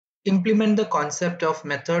Implement the concept of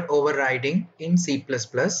method overriding in C++.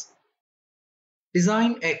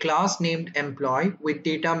 Design a class named employee with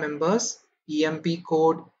data members,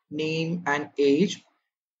 empcode, name and age,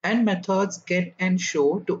 and methods get and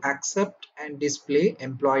show to accept and display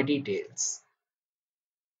employee details.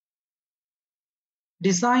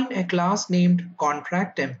 Design a class named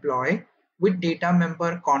ContractEmployee with data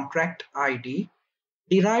member contractid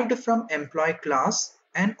derived from employee class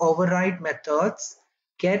and override methods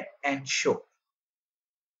get and show.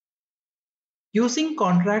 Using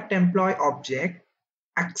ContractEmployee object,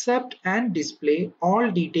 accept and display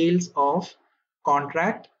all details of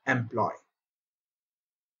ContractEmployee.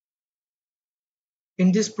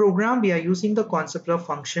 In this program, we are using the concept of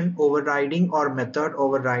function overriding or method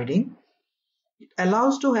overriding. It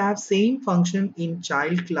allows to have same function in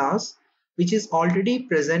child class which is already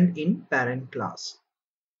present in parent class.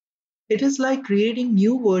 It is like creating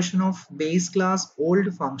new version of base class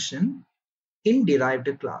old function in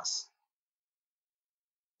derived class.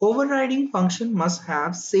 Overriding function must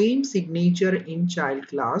have same signature in child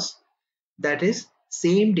class, that is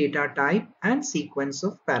same data type and sequence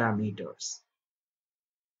of parameters.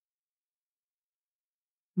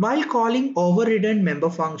 While calling overridden member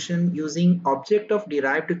function using object of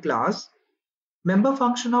derived class, member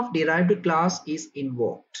function of derived class is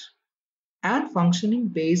invoked and function in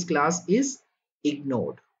base class is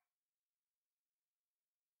ignored.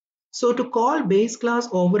 So to call base class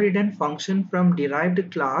overridden function from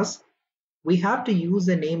derived class, we have to use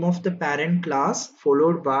the name of the parent class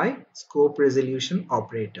followed by scope resolution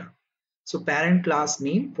operator. So parent class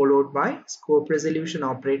name followed by scope resolution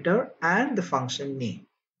operator and the function name.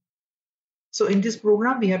 So in this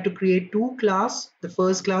program, we have to create two classes. The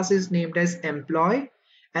first class is named as employee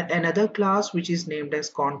and another class which is named as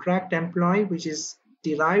ContractEmployee, which is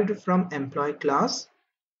derived from employee class.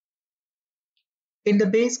 In the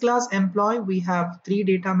base class employee, we have three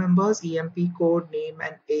data members, empcode, name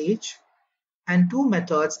and age, and two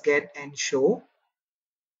methods get and show.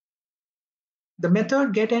 The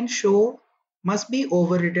method get and show must be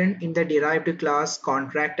overridden in the derived class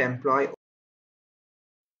ContractEmployee.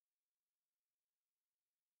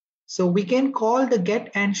 So we can call the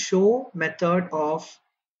get and show method of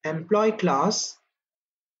employee class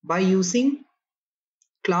by using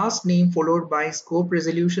class name followed by scope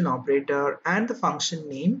resolution operator and the function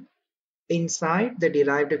name inside the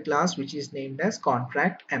derived class which is named as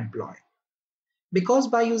ContractEmployee. Because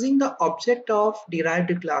by using the object of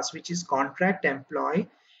derived class which is ContractEmployee,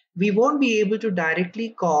 we won't be able to directly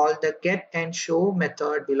call the get and show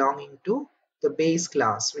method belonging to the base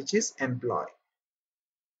class which is employee.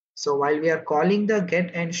 So while we are calling the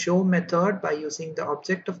get and show method by using the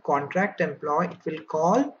object of ContractEmployee, it will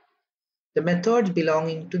call the methods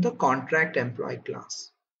belonging to the ContractEmployee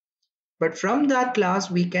class. But from that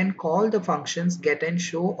class, we can call the functions get and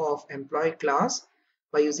show of employee class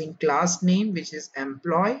by using class name which is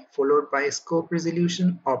employee followed by scope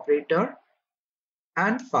resolution operator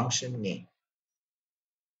and function name.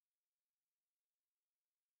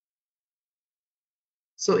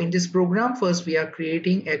 So in this program, first we are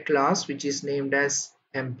creating a class which is named as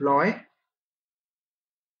employee.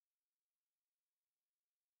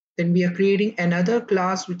 Then we are creating another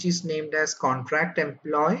class which is named as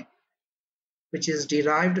ContractEmployee, which is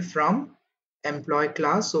derived from employee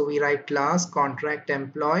class. So we write class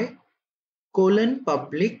ContractEmployee colon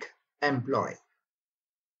public employee.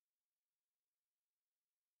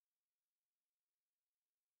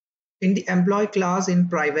 In the employee class in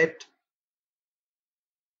private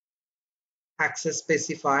access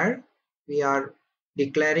specifier, we are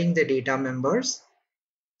declaring the data members.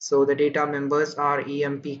 So the data members are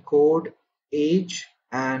empcode, age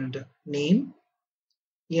and name.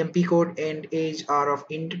 empcode and age are of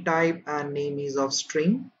int type and name is of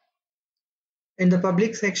string. In the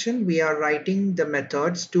public section, we are writing the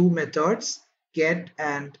methods, two methods, get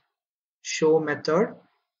and show method.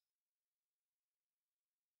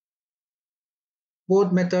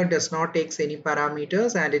 Both method does not take any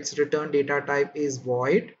parameters and its return data type is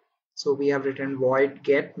void. So we have written void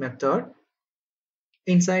get method.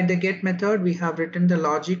 Inside the get method, we have written the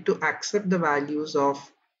logic to accept the values of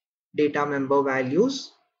data member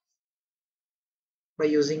values. By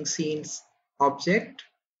using scenes object,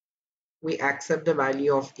 we accept the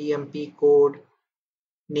value of empcode,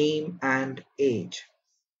 name and age.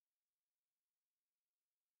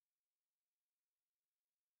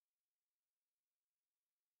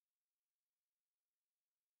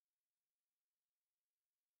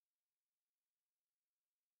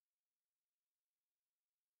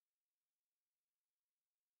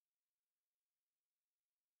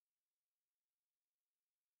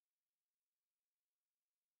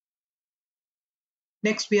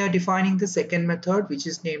 Next, we are defining the second method, which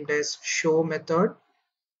is named as show method.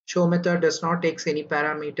 Show method does not take any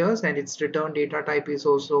parameters and its return data type is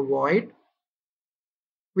also void,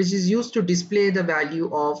 which is used to display the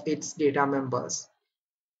value of its data members.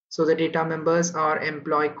 So the data members are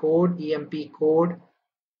employee code, EMP code,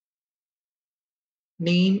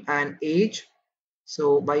 name and age.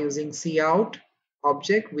 So by using cout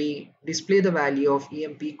object, we display the value of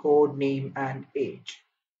EMP code, name and age.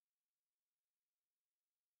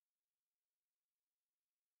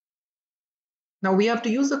 Now we have to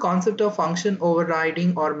use the concept of function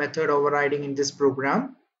overriding or method overriding in this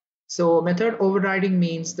program. So method overriding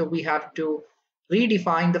means that we have to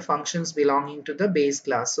redefine the functions belonging to the base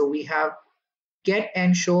class. So we have get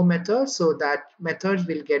and show methods, so that methods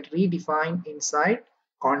will get redefined inside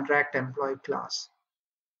contract employee class.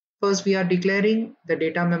 First, we are declaring the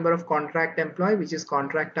data member of contract employee, which is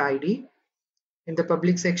contract ID. In the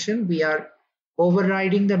public section, we are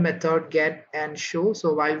overriding the method get and show.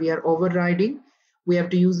 So while we are overriding, we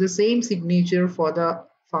have to use the same signature for the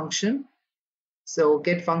function. So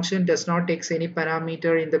get function does not take any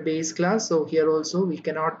parameter in the base class. So here also we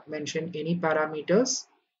cannot mention any parameters.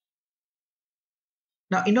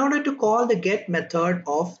 Now, in order to call the get method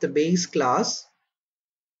of the base class,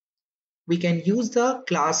 we can use the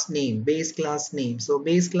class name, base class name. So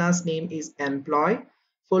base class name is employee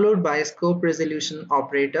followed by scope resolution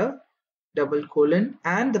operator, double colon,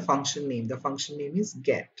 and the function name. The function name is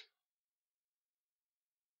get.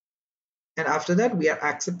 And after that, we are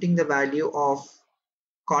accepting the value of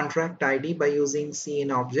contract ID by using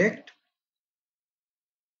cin object.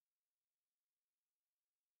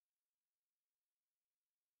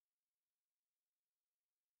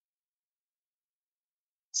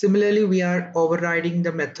 Similarly, we are overriding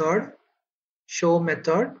the method show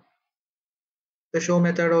method. The show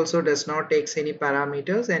method also does not take any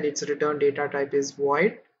parameters and its return data type is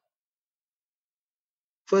void.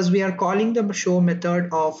 First, we are calling the show method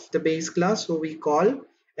of the base class. So we call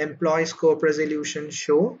employee scope resolution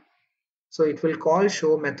show. So it will call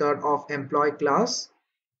show method of employee class.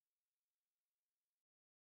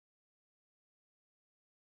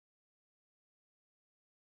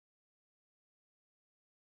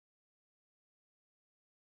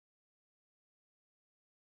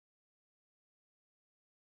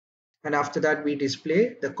 And after that, we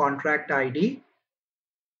display the contract ID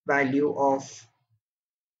value of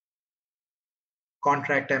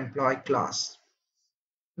contract employee class.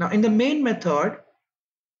 Now in the main method,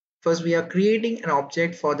 first we are creating an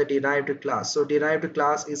object for the derived class. So derived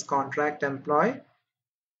class is contract employee.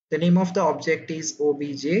 The name of the object is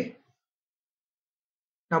obj.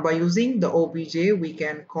 Now by using the obj, we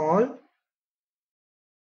can call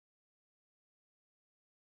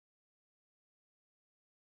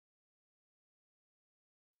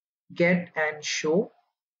get and show.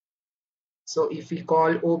 So if we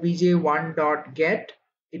call obj1.get,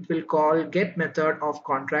 it will call get method of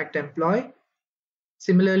contract employee.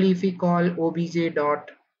 Similarly, if we call obj.show,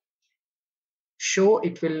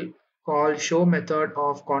 it will call show method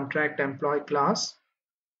of contract employee class.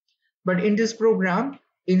 But in this program,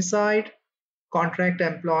 inside contract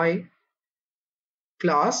employee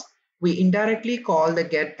class, we indirectly call the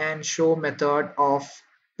get and show method of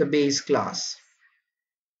the base class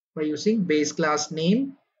by using base class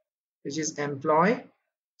name, which is employee,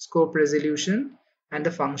 scope resolution, and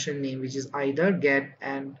the function name, which is either get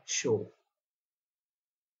and show.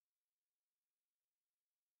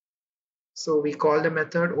 So we call the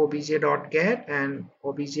method obj.get and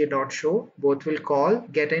obj.show. Both will call.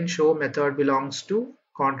 Get and show method belongs to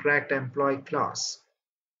contract employee class.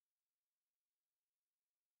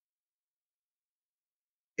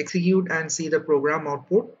 Execute and see the program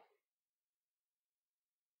output.